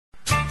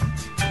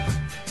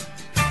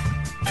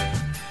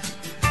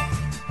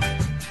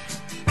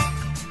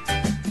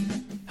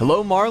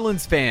Hello,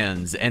 Marlins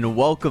fans, and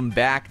welcome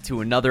back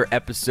to another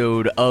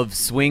episode of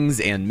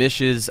Swings and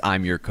Mishes.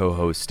 I'm your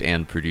co-host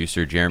and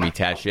producer, Jeremy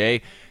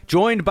Taché,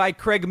 joined by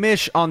Craig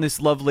Mish on this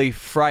lovely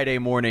Friday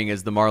morning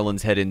as the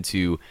Marlins head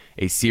into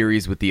a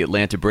series with the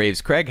Atlanta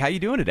Braves. Craig, how you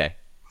doing today?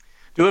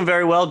 Doing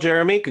very well,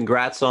 Jeremy.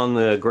 Congrats on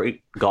the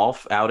great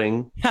golf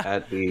outing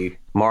at the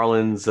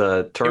Marlins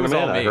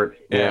tournament.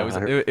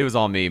 It was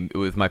all me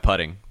with my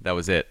putting. That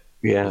was it.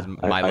 Yeah,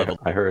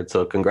 I heard.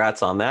 So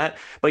congrats on that.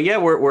 But yeah,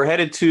 we're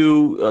headed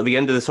to the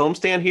end of this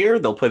homestand here.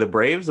 They'll play the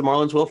Braves, the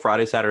Marlins will,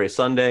 Friday, Saturday,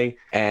 Sunday,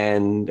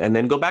 and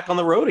then go back on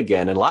the road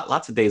again. And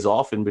lots of days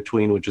off in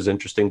between, which is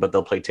interesting. But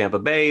they'll play Tampa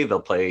Bay.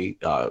 They'll play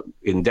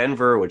in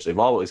Denver, which they've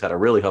always had a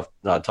really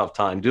tough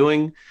time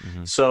doing.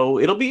 Mm-hmm. So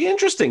it'll be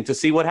interesting to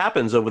see what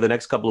happens over the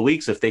next couple of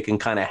weeks if they can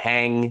kind of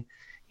hang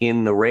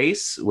in the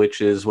race,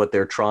 which is what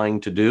they're trying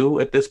to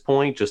do at this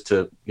point, just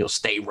to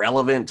stay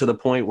relevant to the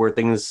point where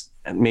things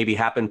maybe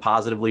happen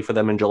positively for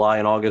them in July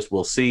and August.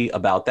 We'll see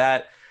about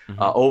that.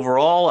 Mm-hmm.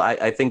 Overall,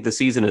 I think the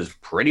season has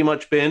pretty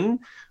much been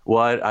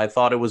what I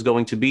thought it was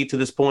going to be to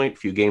this point. A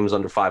few games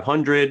under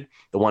 500.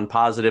 The one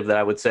positive that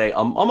I would say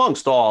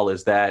amongst all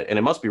is that, and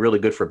it must be really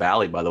good for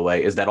Bally, by the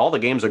way, is that all the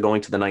games are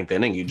going to the ninth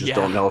inning. You just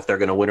don't know if they're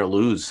going to win or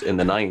lose in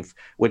the ninth,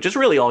 which is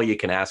really all you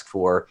can ask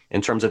for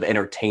in terms of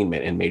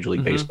entertainment in Major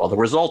League Baseball. The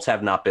results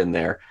have not been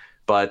there,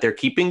 but they're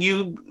keeping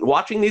you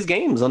watching these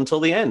games until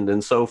the end.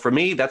 And so for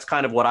me, that's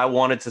kind of what I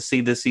wanted to see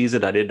this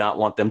season. I did not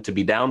want them to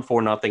be down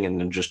 4-0 and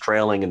then just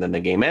trailing and then the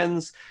game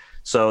ends.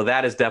 So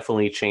that has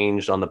definitely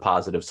changed on the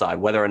positive side.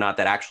 Whether or not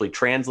that actually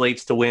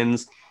translates to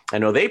wins, I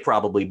know they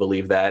probably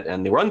believe that,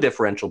 and the run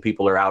differential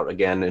people are out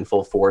again in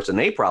full force, and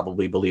they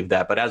probably believe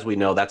that. But as we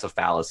know, that's a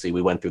fallacy.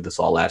 We went through this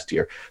all last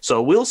year.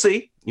 So we'll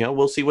see.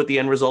 We'll see what the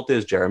end result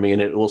is, Jeremy,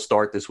 and it will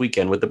start this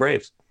weekend with the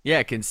Braves.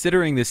 Yeah,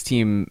 considering this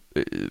team,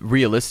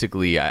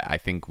 realistically, I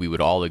think we would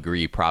all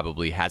agree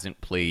probably hasn't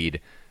played,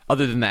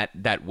 other than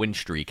that win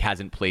streak,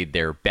 hasn't played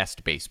their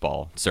best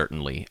baseball,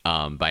 certainly,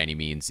 by any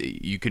means.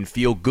 You can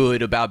feel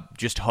good about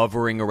just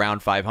hovering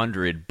around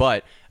 500,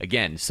 but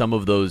again, some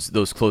of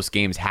those close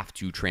games have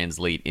to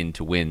translate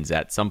into wins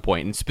at some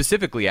point. And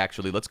specifically,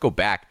 actually, let's go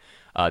back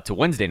to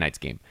Wednesday night's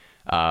game.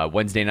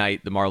 Wednesday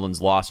night, the Marlins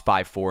lost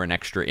 5-4 in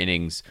extra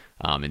innings.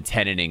 In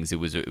 10 innings, it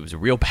was a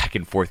real back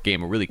and forth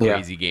game, a really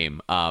crazy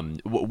game.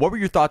 What were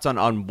your thoughts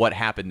on what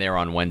happened there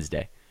on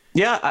Wednesday?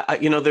 Yeah,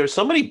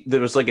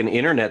 there was like an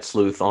internet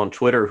sleuth on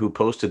Twitter who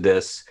posted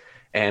this,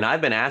 and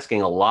I've been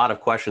asking a lot of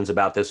questions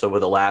about this over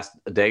the last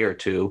day or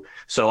two.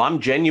 So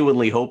I'm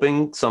genuinely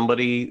hoping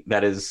somebody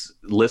that is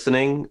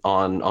listening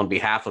on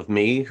behalf of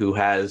me, who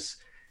has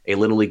a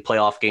Little League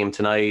playoff game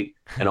tonight,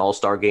 an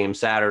All-Star game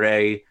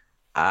Saturday.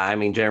 I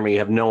mean, Jeremy, you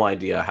have no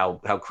idea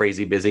how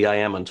crazy busy I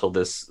am until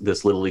this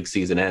Little League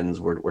season ends.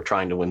 We're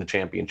trying to win the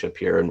championship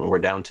here, and we're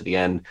down to the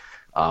end.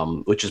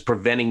 Which is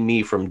preventing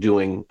me from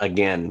doing,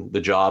 again, the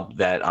job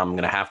that I'm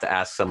going to have to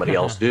ask somebody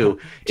else do.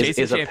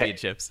 Chasing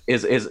championships.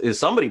 Is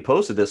somebody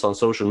posted this on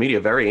social media,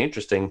 very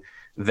interesting,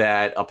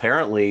 that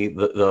apparently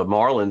the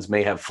Marlins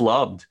may have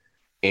flubbed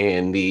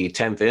in the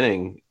 10th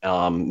inning,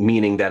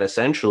 meaning that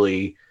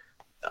essentially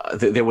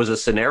there was a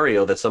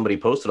scenario that somebody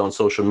posted on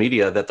social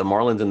media that the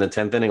Marlins in the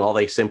 10th inning, all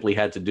they simply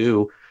had to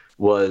do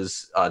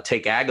was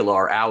take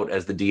Aguilar out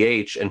as the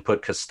DH and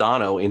put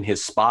Castano in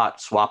his spot,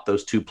 swap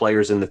those two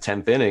players in the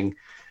 10th inning,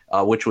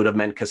 which would have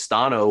meant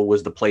Castano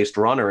was the placed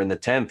runner in the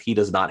 10th. He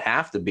does not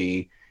have to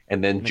be.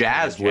 And then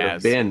Jazz would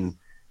have been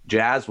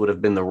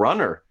the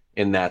runner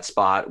in that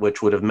spot,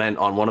 which would have meant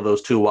on one of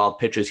those two wild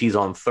pitches, he's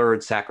on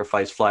third,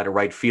 sacrifice fly to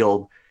right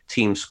field,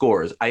 team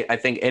scores. I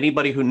think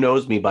anybody who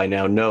knows me by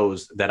now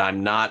knows that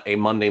I'm not a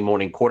Monday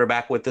morning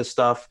quarterback with this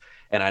stuff.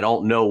 And I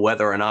don't know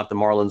whether or not the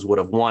Marlins would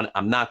have won.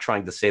 I'm not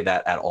trying to say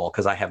that at all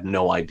because I have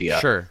no idea.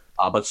 Sure.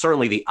 But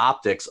certainly the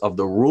optics of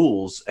the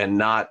rules and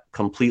not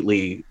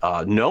completely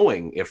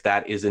knowing if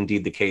that is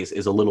indeed the case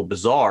is a little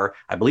bizarre.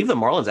 I believe the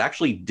Marlins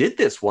actually did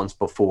this once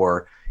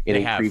before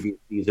in previous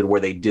season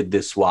where they did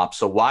this swap.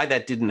 So why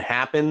that didn't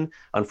happen,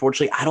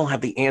 unfortunately, I don't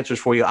have the answers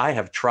for you. I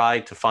have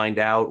tried to find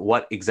out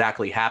what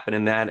exactly happened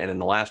in that. And in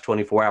the last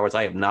 24 hours,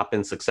 I have not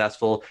been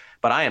successful.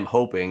 But I am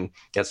hoping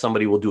that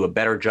somebody will do a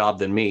better job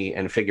than me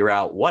and figure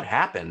out what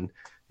happened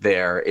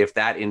there if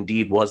that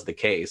indeed was the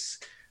case.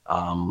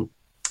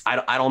 I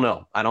don't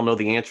know. I don't know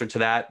the answer to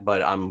that,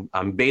 but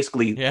I'm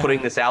basically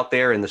putting this out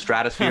there in the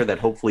stratosphere that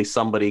hopefully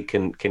somebody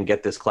can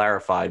get this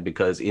clarified,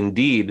 because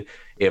indeed,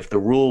 if the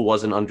rule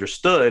wasn't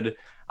understood,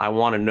 I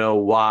want to know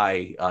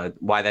why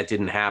that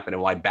didn't happen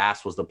and why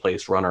Bass was the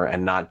placed runner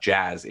and not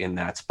Jazz in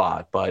that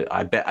spot. But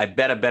I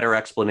bet a better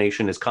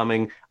explanation is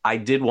coming. I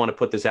did want to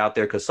put this out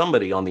there because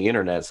somebody on the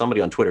internet,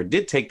 somebody on Twitter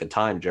did take the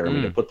time,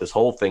 Jeremy, to put this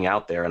whole thing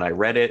out there, and I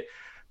read it.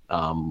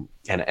 And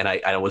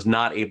I was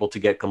not able to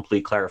get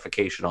complete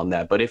clarification on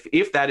that. But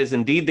if that is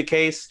indeed the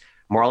case,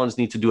 Marlins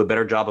need to do a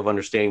better job of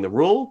understanding the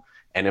rule.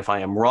 And if I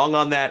am wrong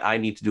on that, I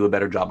need to do a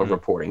better job of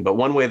reporting. But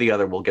one way or the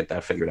other, we'll get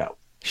that figured out.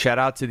 Shout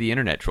out to the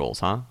internet trolls,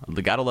 huh?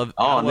 Gotta love.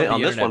 On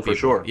this one for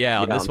sure.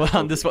 Yeah,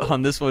 on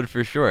this one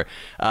for sure.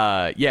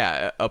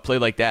 A play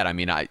like that. I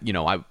mean,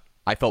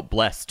 I felt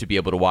blessed to be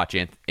able to watch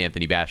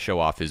Anthony Bass show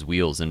off his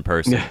wheels in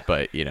person.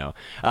 But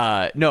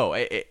no,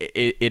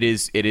 it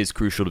is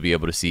crucial to be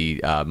able to see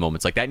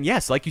moments like that. And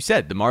yes, like you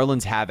said, the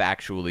Marlins have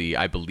actually,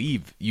 I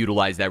believe,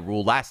 utilized that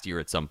rule last year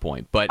at some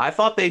point. But I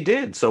thought they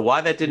did. So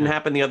why that didn't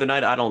happen the other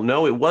night, I don't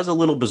know. It was a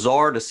little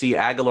bizarre to see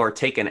Aguilar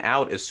taken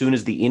out as soon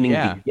as the inning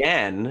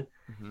began.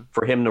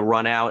 For him to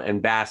run out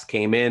and Bass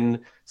came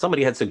in.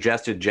 Somebody had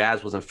suggested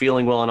Jazz wasn't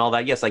feeling well and all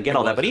that. Yes, I get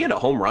all that, but he had a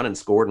home run and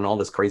scored and all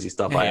this crazy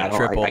stuff. I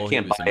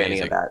can't buy any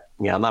of that.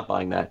 Yeah, I'm not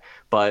buying that.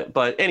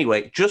 But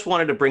anyway, just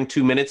wanted to bring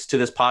 2 minutes to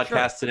this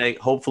podcast today.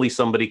 Hopefully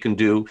somebody can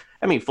do,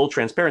 full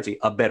transparency,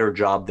 a better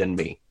job than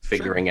me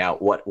figuring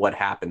out what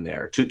happened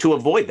there to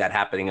avoid that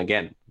happening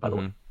again, by the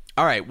way.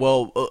 All right,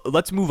 well,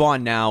 let's move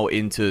on now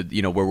into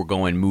where we're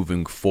going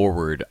moving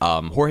forward.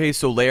 Jorge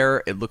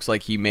Soler, it looks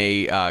like he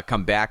may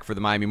come back for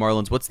the Miami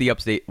Marlins. What's the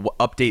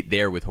update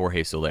there with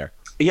Jorge Soler?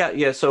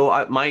 Yeah.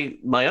 So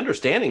my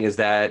understanding is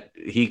that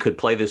he could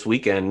play this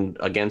weekend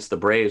against the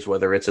Braves,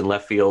 whether it's in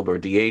left field or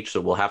DH.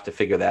 So we'll have to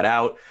figure that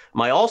out.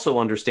 My also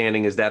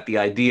understanding is that the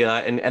idea,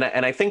 and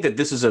I think that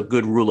this is a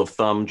good rule of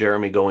thumb,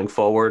 Jeremy, going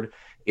forward,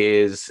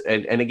 is,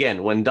 and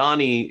again, when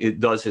Donnie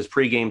does his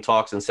pregame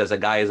talks and says a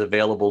guy is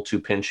available to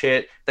pinch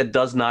hit, that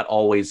does not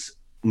always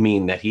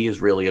mean that he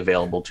is really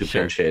available to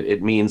pinch hit.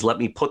 It means, let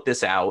me put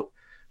this out,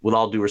 with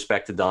all due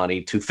respect to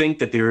Donnie, to think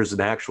that there is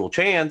an actual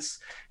chance.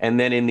 And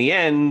then in the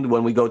end,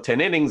 when we go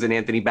 10 innings and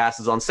Anthony Bass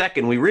is on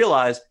second, we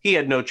realize he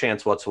had no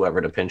chance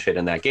whatsoever to pinch hit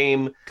in that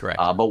game. Correct.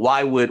 But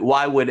why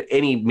would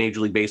any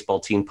Major League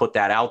Baseball team put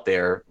that out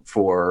there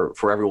for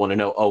everyone to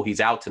know, oh, he's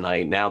out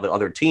tonight? Now the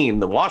other team,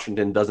 the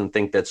Washington, doesn't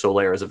think that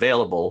Soler is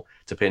available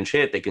to pinch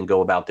hit. They can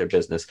go about their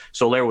business.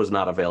 Soler was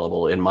not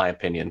available, in my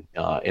opinion,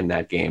 in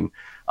that game.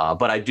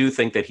 But I do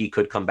think that he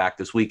could come back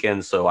this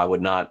weekend, so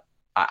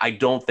I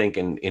don't think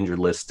an injured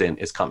list stint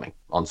is coming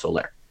on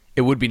Soler.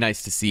 It would be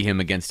nice to see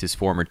him against his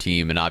former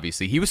team, and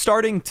obviously he was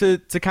starting to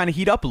kind of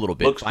heat up a little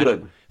bit. Looks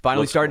good.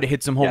 Finally started to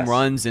hit some home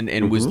runs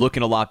and was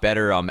looking a lot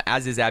better.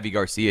 As is Avi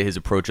Garcia. His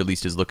approach at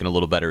least is looking a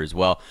little better as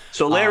well.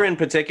 Soler in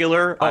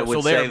particular, I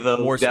would say,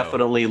 though,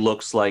 definitely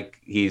looks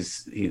like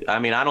he's I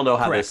don't know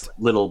how this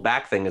little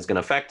back thing is going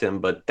to affect him,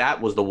 but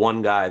that was the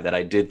one guy that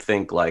I did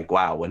think, like,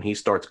 wow, when he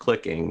starts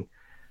clicking,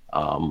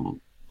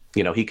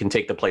 he can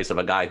take the place of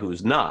a guy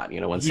who's not.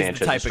 When he's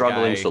Sanchez is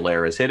struggling,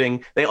 Soler is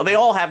hitting. They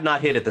all have not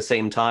hit at the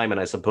same time,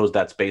 and I suppose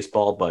that's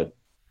baseball, but...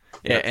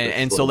 Yeah,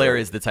 and Soler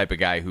is the type of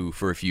guy who,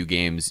 for a few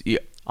games,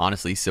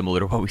 honestly, similar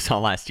to what we saw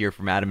last year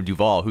from Adam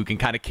Duvall, who can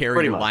kind of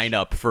carry your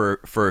lineup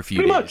for a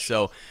few days.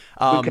 So,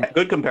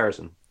 good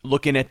comparison.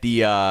 Looking at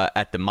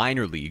the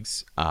minor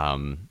leagues,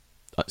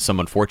 some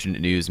unfortunate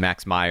news.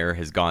 Max Meyer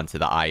has gone to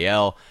the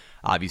IL.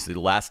 Obviously, the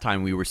last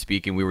time we were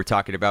speaking, we were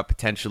talking about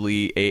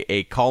potentially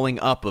a calling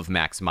up of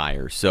Max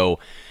Meyer. So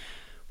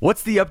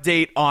what's the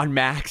update on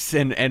Max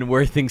and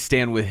where things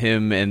stand with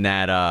him and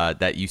that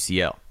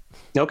UCL?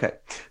 Okay.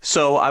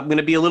 So I'm going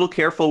to be a little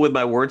careful with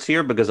my words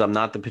here because I'm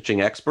not the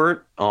pitching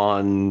expert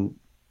on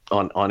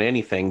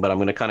anything, but I'm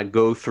going to kind of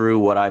go through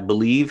what I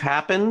believe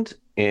happened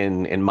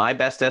in my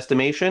best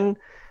estimation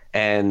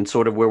and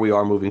sort of where we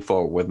are moving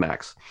forward with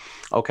Max.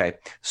 Okay,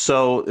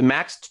 so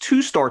Max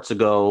 2 starts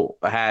ago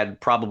had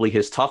probably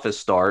his toughest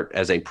start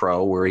as a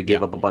pro, where he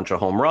gave up a bunch of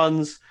home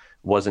runs,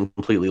 wasn't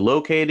completely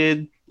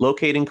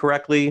locating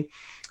correctly,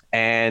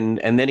 and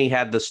then he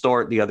had the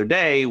start the other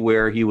day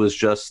where he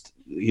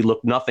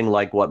looked nothing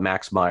like what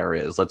Max Meyer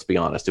is. Let's be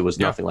honest, it was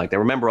nothing like that.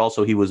 Remember,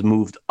 also he was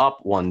moved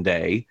up one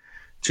day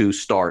to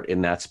start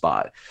in that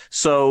spot.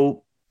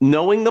 So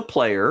knowing the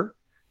player.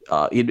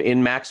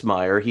 In Max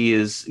Meyer, he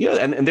is,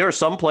 and there are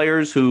some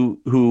players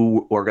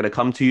who are going to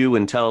come to you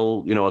and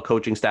tell, a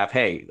coaching staff,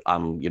 hey,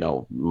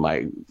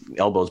 my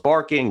elbow's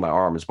barking, my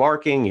arm is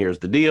barking, here's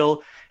the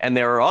deal. And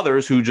there are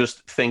others who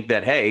just think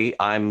that, hey,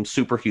 I'm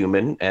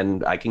superhuman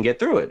and I can get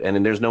through it.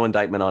 And there's no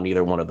indictment on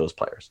either one of those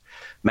players.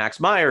 Max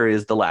Meyer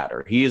is the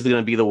latter. He is going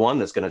to be the one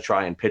that's going to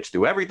try and pitch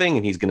through everything.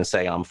 And he's going to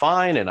say, I'm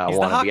fine. And I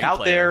want to be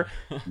out there.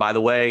 By the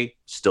way,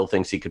 still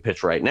thinks he could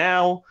pitch right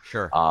now.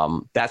 Sure.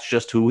 That's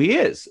just who he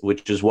is,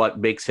 which is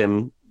what makes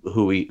him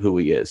who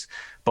he is.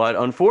 But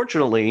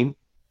unfortunately,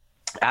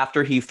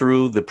 after he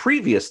threw the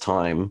previous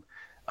time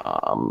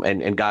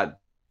and got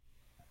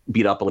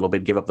beat up a little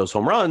bit, gave up those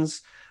home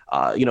runs,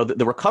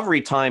 the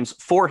recovery times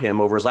for him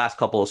over his last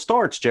couple of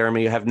starts,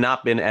 Jeremy, have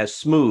not been as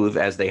smooth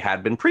as they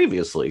had been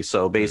previously.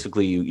 So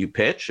basically you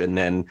pitch and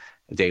then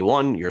day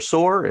 1, you're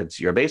sore.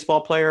 You're a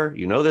baseball player.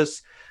 You know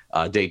this.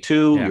 Day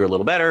 2, you're a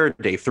little better.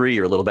 Day 3,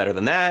 you're a little better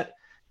than that.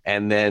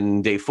 And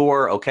then day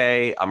 4,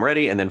 okay, I'm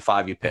ready. And then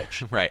 5, you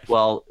pitch. Right.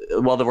 Well,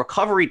 the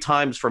recovery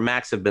times for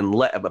Max have been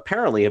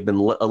apparently a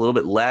little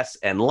bit less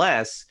and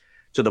less,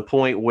 to the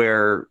point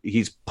where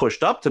he's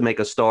pushed up to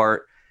make a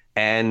start.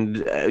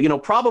 And,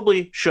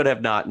 probably should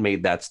have not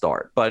made that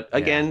start. But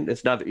again,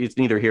 it's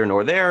neither here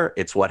nor there.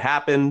 It's what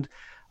happened.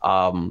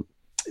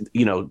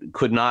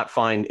 Could not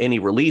find any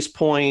release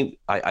point.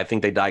 I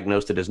think they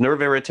diagnosed it as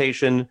nerve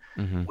irritation,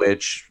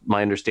 which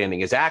my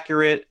understanding is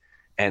accurate.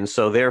 And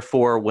so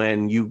therefore,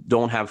 when you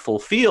don't have full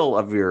feel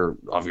of your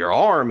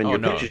arm and your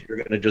pitches, you're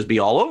going to just be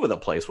all over the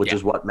place, which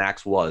is what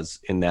Max was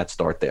in that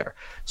start there.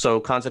 So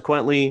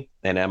consequently,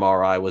 an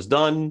MRI was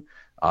done,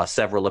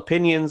 several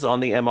opinions on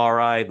the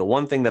MRI. The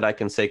one thing that I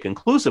can say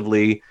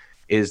conclusively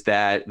is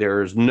that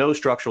there's no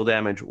structural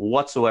damage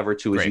whatsoever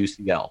to his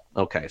UCL.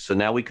 Okay, so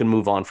now we can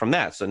move on from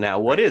that. So now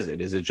what is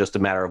it? Is it just a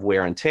matter of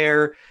wear and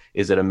tear?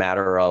 Is it a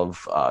matter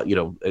of,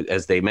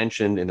 as they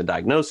mentioned in the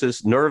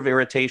diagnosis, nerve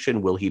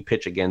irritation? Will he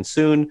pitch again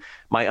soon?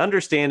 My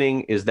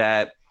understanding is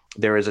that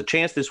there is a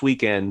chance this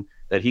weekend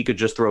that he could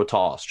just throw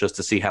toss just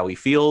to see how he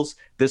feels.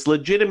 This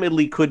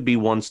legitimately could be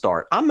one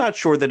start. I'm not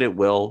sure that it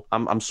will.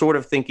 I'm sort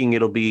of thinking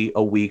it'll be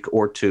a week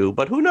or two,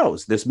 but who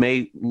knows? This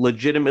may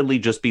legitimately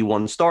just be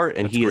one start,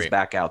 and he is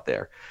back out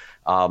there.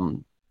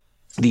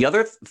 The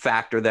other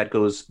factor that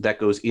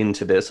goes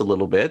into this a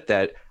little bit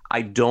that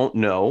I don't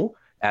know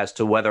as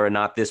to whether or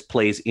not this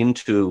plays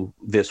into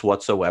this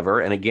whatsoever.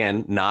 And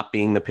again, not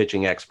being the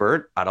pitching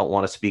expert, I don't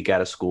want to speak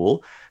out of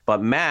school,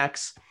 but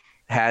Max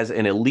has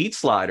an elite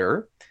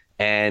slider,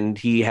 and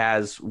he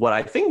has what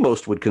I think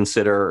most would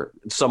consider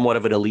somewhat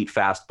of an elite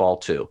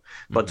fastball too.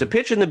 But to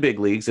pitch in the big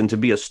leagues and to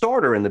be a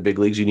starter in the big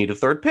leagues, you need a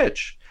third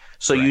pitch.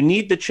 So you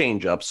need the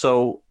changeup.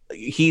 So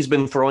he's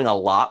been throwing a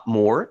lot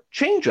more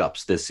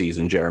changeups this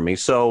season, Jeremy.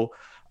 So,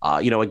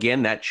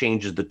 again, that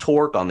changes the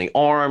torque on the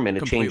arm, and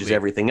it changes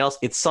everything else.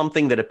 It's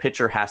something that a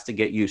pitcher has to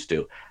get used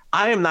to.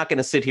 I am not going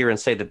to sit here and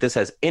say that this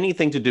has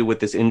anything to do with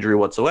this injury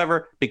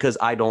whatsoever, because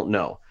I don't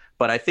know.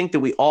 But I think that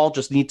we all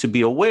just need to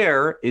be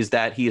aware is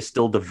that he is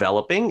still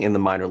developing in the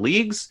minor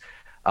leagues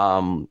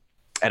at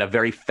a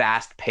very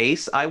fast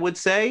pace, I would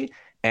say.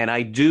 And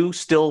I do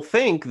still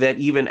think that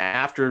even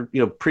after,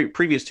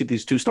 previous to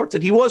these two starts,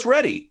 that he was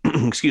ready,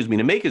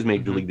 to make his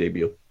major league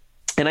debut.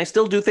 And I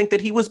still do think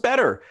that he was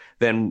better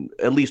than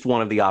at least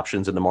one of the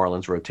options in the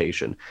Marlins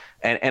rotation.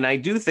 And I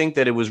do think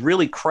that it was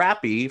really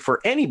crappy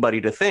for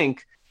anybody to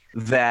think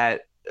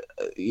that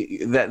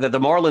the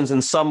Marlins in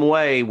some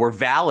way were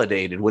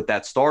validated with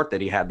that start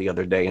that he had the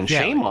other day. And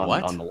shame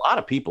on a lot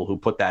of people who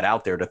put that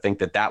out there to think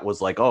that that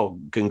was like, oh,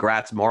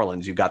 congrats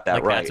Marlins, you got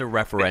that right. That's a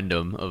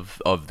referendum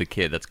of the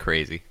kid. That's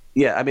crazy.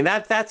 Yeah, I mean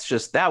that's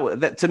just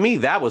that to me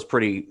that was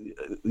pretty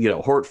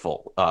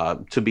hurtful,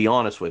 to be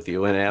honest with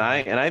you, and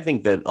I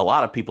think that a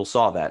lot of people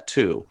saw that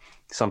too,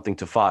 something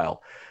to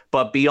file.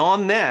 But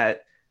beyond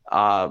that,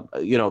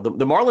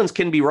 the Marlins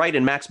can be right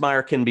and Max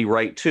Meyer can be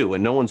right too,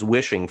 and no one's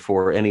wishing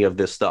for any of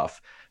this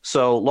stuff.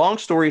 So long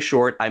story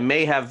short, I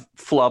may have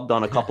flubbed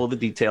on a couple of the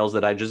details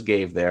that I just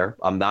gave there.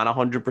 I'm not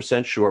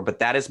 100% sure, but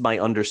that is my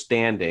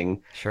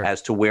understanding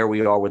as to where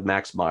we are with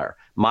Max Meyer.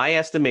 My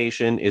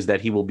estimation is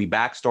that he will be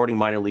back starting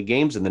minor league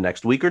games in the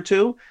next week or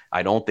two.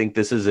 I don't think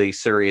this is a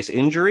serious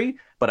injury,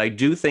 but I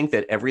do think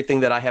that everything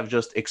that I have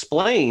just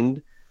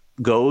explained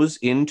goes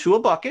into a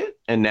bucket,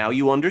 and now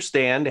you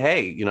understand,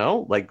 hey,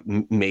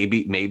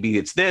 maybe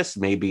it's this,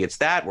 maybe it's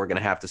that. We're going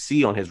to have to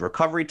see on his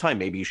recovery time.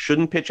 Maybe he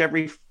shouldn't pitch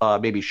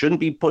maybe he shouldn't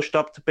be pushed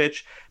up to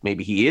pitch.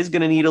 Maybe he is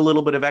going to need a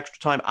little bit of extra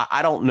time.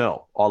 I don't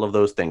know all of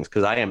those things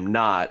because I am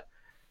not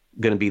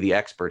going to be the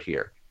expert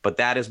here. But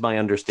that is my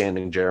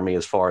understanding, Jeremy,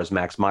 as far as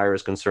Max Meyer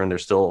is concerned. They're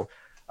still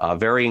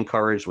very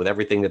encouraged with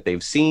everything that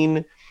they've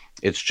seen.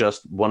 It's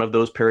just one of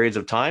those periods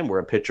of time where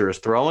a pitcher is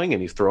throwing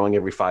and he's throwing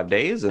every 5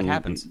 days, and it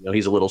happens.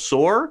 He's a little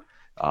sore.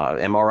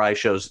 MRI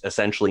shows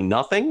essentially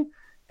nothing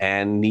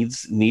and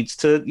needs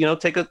to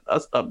take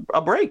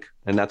a break,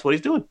 and that's what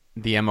he's doing.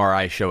 The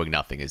MRI showing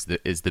nothing is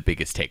the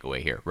biggest takeaway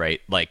here, right?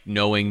 Like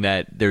knowing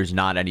that there's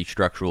not any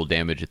structural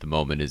damage at the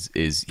moment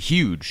is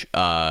huge,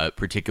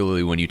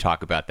 particularly when you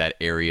talk about that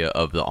area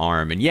of the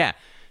arm. And yeah,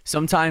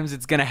 sometimes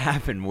it's going to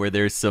happen where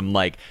there's some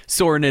like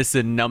soreness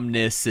and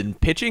numbness, and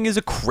pitching is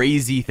a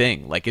crazy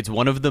thing. Like it's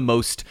one of the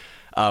most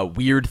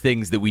weird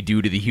things that we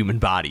do to the human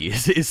body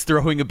is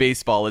throwing a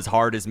baseball as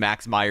hard as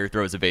Max Meyer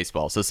throws a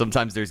baseball. So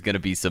sometimes there's going to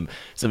be some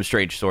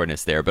strange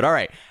soreness there. But all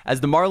right, as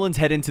the Marlins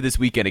head into this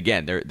weekend,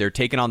 again, they're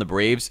taking on the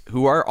Braves,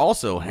 who are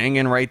also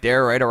hanging right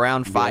there, right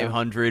around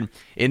 500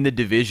 in the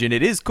division.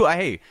 It is cool.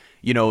 Hey,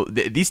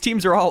 these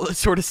teams are all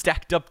sort of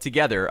stacked up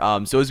together.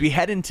 So as we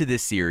head into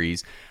this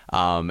series,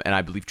 and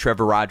I believe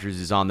Trevor Rogers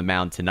is on the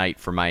mound tonight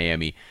for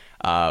Miami.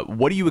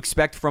 What do you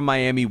expect from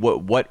Miami?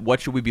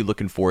 What should we be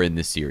looking for in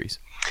this series?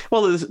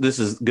 Well, this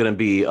is going to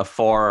be a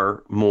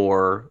far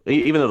more,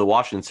 even though the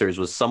Washington series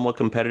was somewhat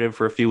competitive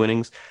for a few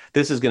innings,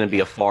 this is going to be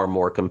a far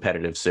more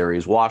competitive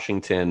series.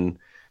 Washington,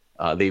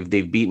 they've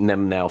beaten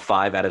them now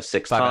 5 out of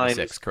 6 times. 5 out of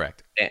 6,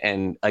 correct.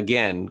 And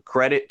again,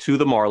 credit to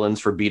the Marlins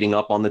for beating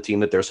up on the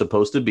team that they're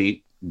supposed to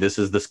beat. This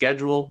is the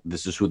schedule.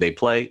 This is who they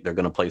play. They're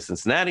going to play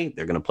Cincinnati.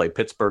 They're going to play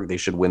Pittsburgh. They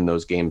should win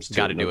those games too.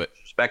 Got to do it.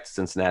 Respect to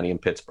Cincinnati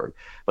and Pittsburgh.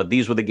 But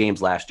these were the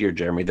games last year,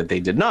 Jeremy, that they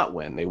did not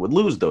win. They would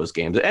lose those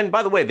games. And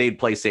by the way, they'd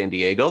play San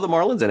Diego, the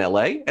Marlins, and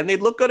LA, and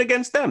they'd look good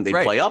against them.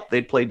 They'd play up.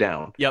 They'd play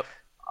down. Yep.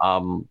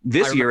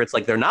 This year, it's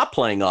like they're not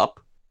playing up,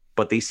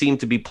 but they seem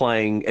to be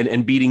playing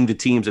and beating the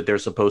teams that they're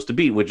supposed to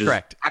beat, which is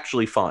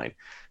actually fine.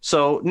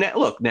 So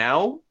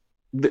now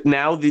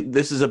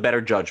this is a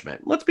better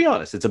judgment. Let's be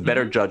honest. It's a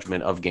better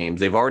judgment of games.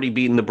 They've already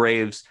beaten the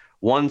Braves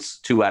once,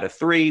 2 out of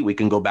 3. We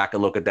can go back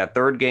and look at that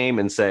third game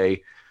and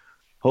say,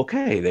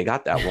 okay, they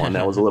got that one.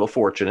 That was a little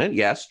fortunate.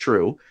 Yes,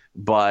 true.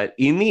 But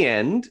in the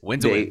end,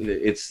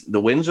 it's the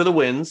wins are the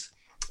wins.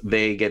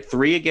 They get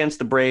 3 against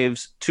the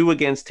Braves, 2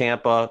 against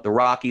Tampa. The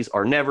Rockies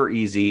are never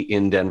easy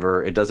in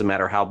Denver. It doesn't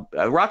matter how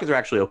Rockies are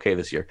actually okay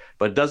this year,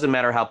 but it doesn't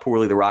matter how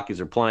poorly the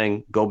Rockies are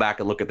playing. Go back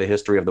and look at the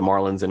history of the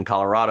Marlins in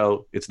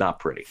Colorado. It's not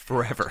pretty.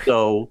 Forever.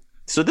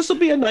 So this will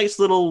be a nice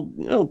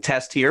little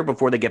test here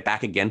before they get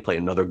back again, play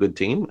another good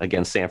team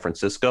against San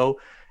Francisco.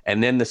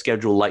 And then the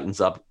schedule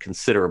lightens up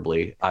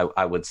considerably,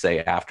 I would say,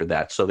 after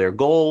that. So their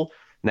goal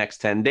next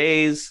 10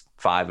 days,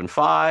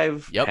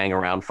 5-5, hang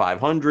around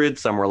 500,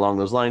 somewhere along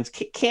those lines.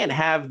 Can't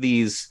have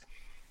these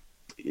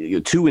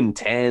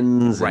 2-10s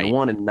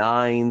and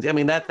 1-9s. I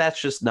mean,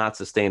 that's just not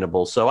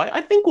sustainable. So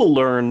I think we'll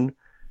learn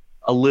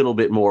a little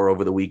bit more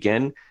over the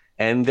weekend.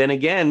 And then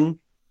again,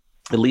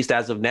 at least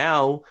as of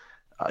now,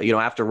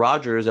 after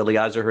Rogers,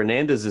 Eliezer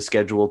Hernandez is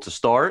scheduled to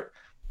start.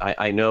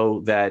 I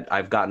know that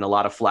I've gotten a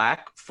lot of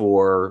flack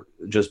for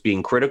just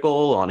being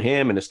critical on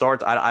him and his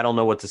starts. I don't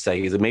know what to say.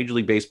 He's a Major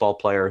League Baseball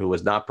player who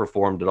has not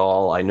performed at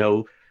all. I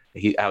know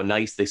how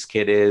nice this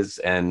kid is.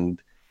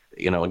 And,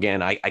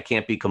 again, I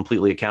can't be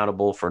completely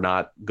accountable for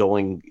not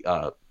going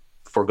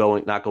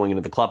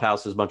into the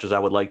clubhouse as much as I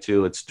would like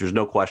to. There's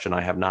no question I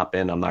have not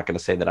been. I'm not going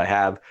to say that I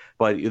have,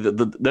 but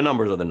the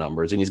numbers are the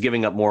numbers. And he's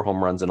giving up more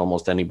home runs than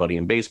almost anybody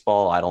in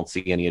baseball. I don't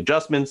see any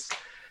adjustments.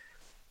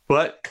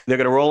 But they're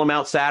going to roll him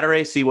out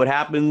Saturday, see what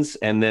happens.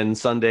 And then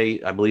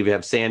Sunday, I believe you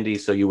have Sandy.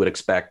 So you would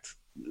expect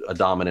a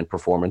dominant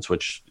performance,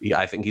 which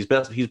I think he's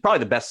best. He's probably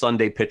the best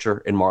Sunday pitcher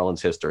in Marlins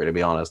history, to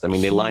be honest. I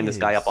mean, they line this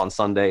guy up on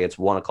Sunday. It's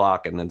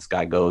 1:00 and then this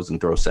guy goes and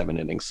throws 7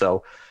 innings.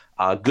 So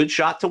good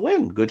shot to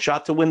win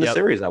the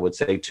series. I would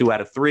say 2 out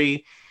of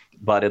 3.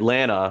 But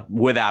Atlanta,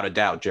 without a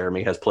doubt,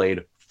 Jeremy, has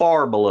played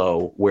far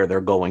below where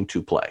they're going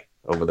to play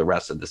over the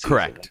rest of the season.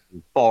 Correct.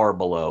 Far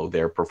below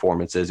their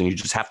performances. And you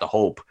just have to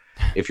hope,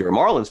 if you're a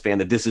Marlins fan,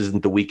 that this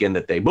isn't the weekend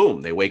that they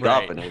wake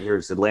up and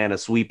here's Atlanta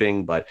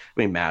sweeping. But I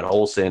mean, Matt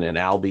Olson and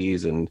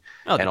Albies and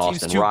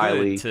Austin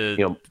Riley,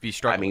 be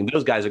struggling. I mean,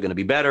 those guys are going to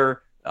be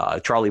better.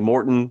 Charlie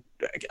Morton,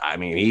 I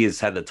mean, he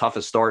has had the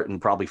toughest start in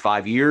probably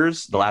 5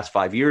 years, the last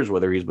 5 years,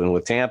 whether he's been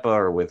with Tampa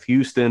or with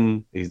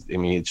Houston.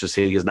 It's just,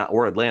 he is not,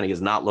 or Atlanta, he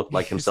has not looked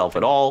like himself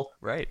at all.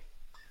 Right.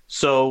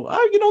 So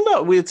you don't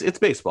know. It's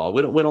baseball.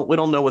 We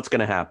don't know what's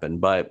going to happen.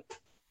 But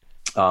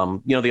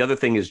the other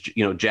thing is,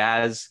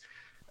 Jazz.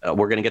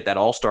 We're going to get that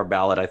All-Star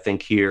ballot, I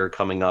think, here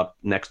coming up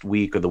next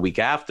week or the week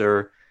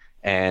after.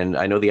 And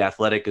I know The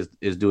Athletic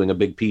is doing a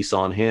big piece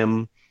on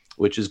him,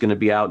 which is going to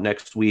be out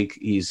next week.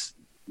 He's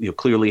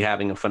clearly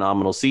having a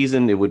phenomenal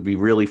season. It would be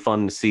really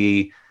fun to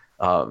see,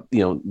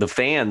 the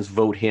fans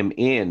vote him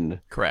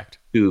in. Correct.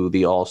 To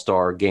the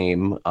All-Star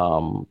game.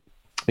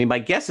 I mean, my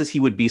guess is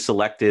he would be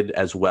selected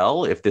as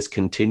well if this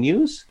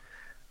continues.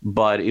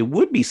 But it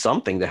would be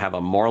something to have a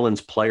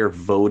Marlins player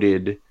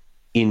voted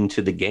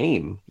into the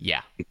game.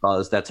 Yeah.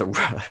 Because that's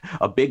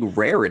a big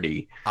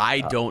rarity.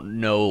 I don't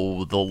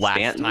know the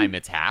last time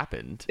it's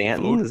happened.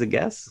 Stanton is a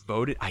guess?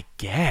 Voted? I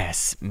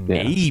guess.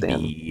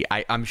 Maybe.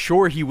 I'm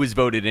sure he was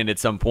voted in at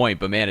some point,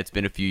 but man, it's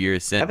been a few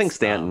years since. I think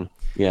Stanton.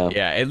 Yeah,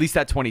 at least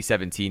that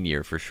 2017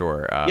 year for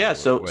sure. I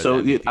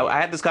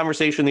had this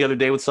conversation the other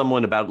day with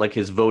someone about like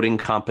his voting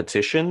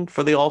competition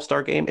for the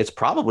All-Star game. It's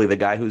probably the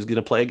guy who's going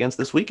to play against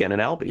this weekend in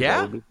Albany.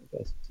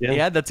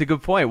 Yeah, that's a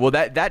good point. Well,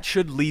 that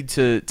should lead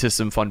to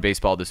some fun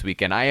baseball this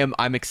weekend.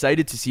 I'm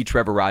excited to see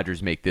Trevor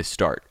Rogers make this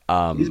start.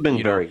 He's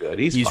been very good.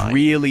 He's fine.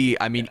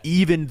 Really, I mean,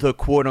 even the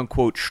quote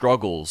unquote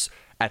struggles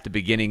at the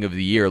beginning of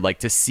the year, like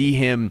to see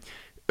him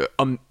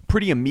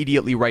pretty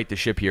immediately right the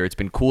ship here. It's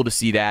been cool to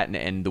see that,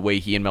 and the way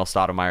he and Mel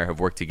Stottlemyre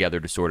have worked together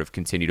to sort of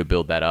continue to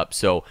build that up.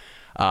 So,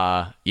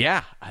 the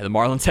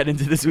Marlins head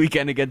into this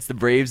weekend against the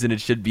Braves, and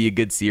it should be a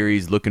good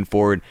series. Looking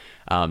forward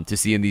to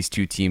seeing these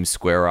two teams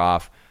square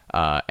off.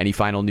 Any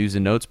final news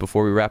and notes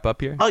before we wrap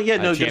up here? Oh yeah,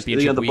 no,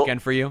 championship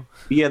weekend for you.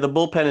 Yeah, the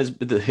bullpen is.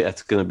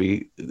 It's going to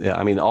be.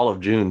 I mean, all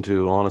of June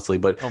too, honestly.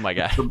 But oh my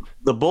god,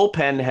 the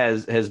bullpen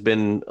has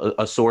been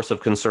a source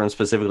of concern,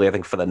 specifically, I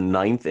think, for the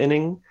 9th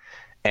inning.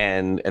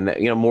 And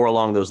more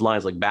along those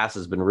lines, like Bass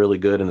has been really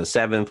good in the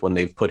 7th when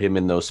they've put him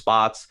in those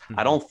spots. Mm-hmm.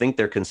 I don't think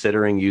they're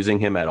considering using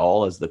him at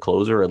all as the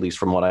closer, at least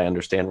from what I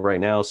understand right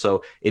now.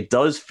 So it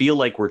does feel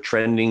like we're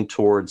trending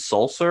towards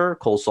Cole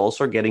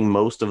Sulser getting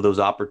most of those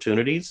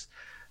opportunities.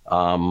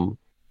 And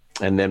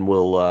then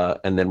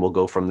we'll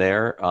go from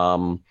there.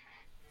 And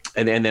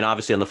then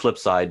obviously on the flip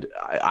side,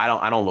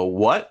 I don't know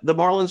what the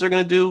Marlins are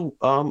going to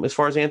do as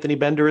far as Anthony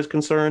Bender is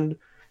concerned.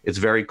 It's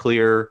very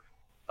clear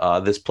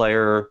this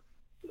player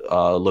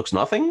looks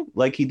nothing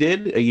like he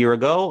did a year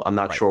ago. I'm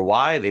not sure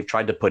why. They've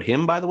tried to put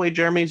him, by the way,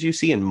 Jeremy, as you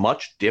see, in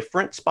much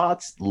different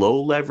spots,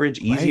 low leverage,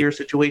 easier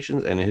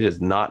situations, and it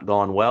has not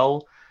gone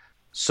well.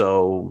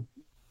 So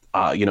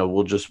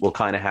we'll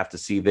kind of have to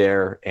see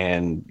there.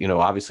 And,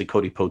 obviously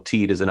Cody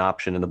Poteet is an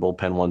option in the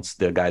bullpen once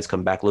the guys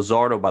come back.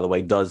 Luzardo, by the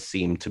way, does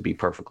seem to be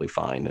perfectly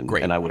fine.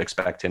 And I would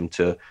expect him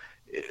to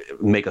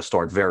make a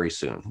start very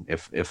soon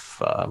if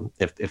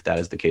that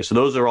is the case. So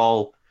those are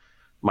all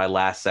my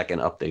last second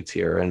updates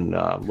here. And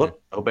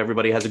look, hope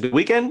everybody has a good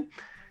weekend.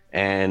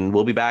 And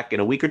we'll be back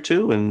in a week or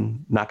two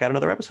and knock out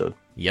another episode.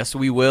 Yes,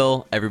 we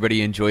will.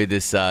 Everybody enjoy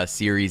this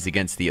series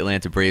against the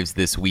Atlanta Braves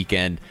this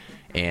weekend.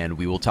 And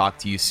we will talk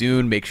to you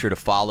soon. Make sure to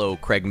follow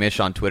Craig Mish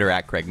on Twitter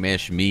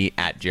 @CraigMish, me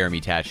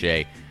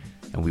 @JeremyTaché.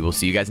 And we will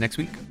see you guys next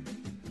week.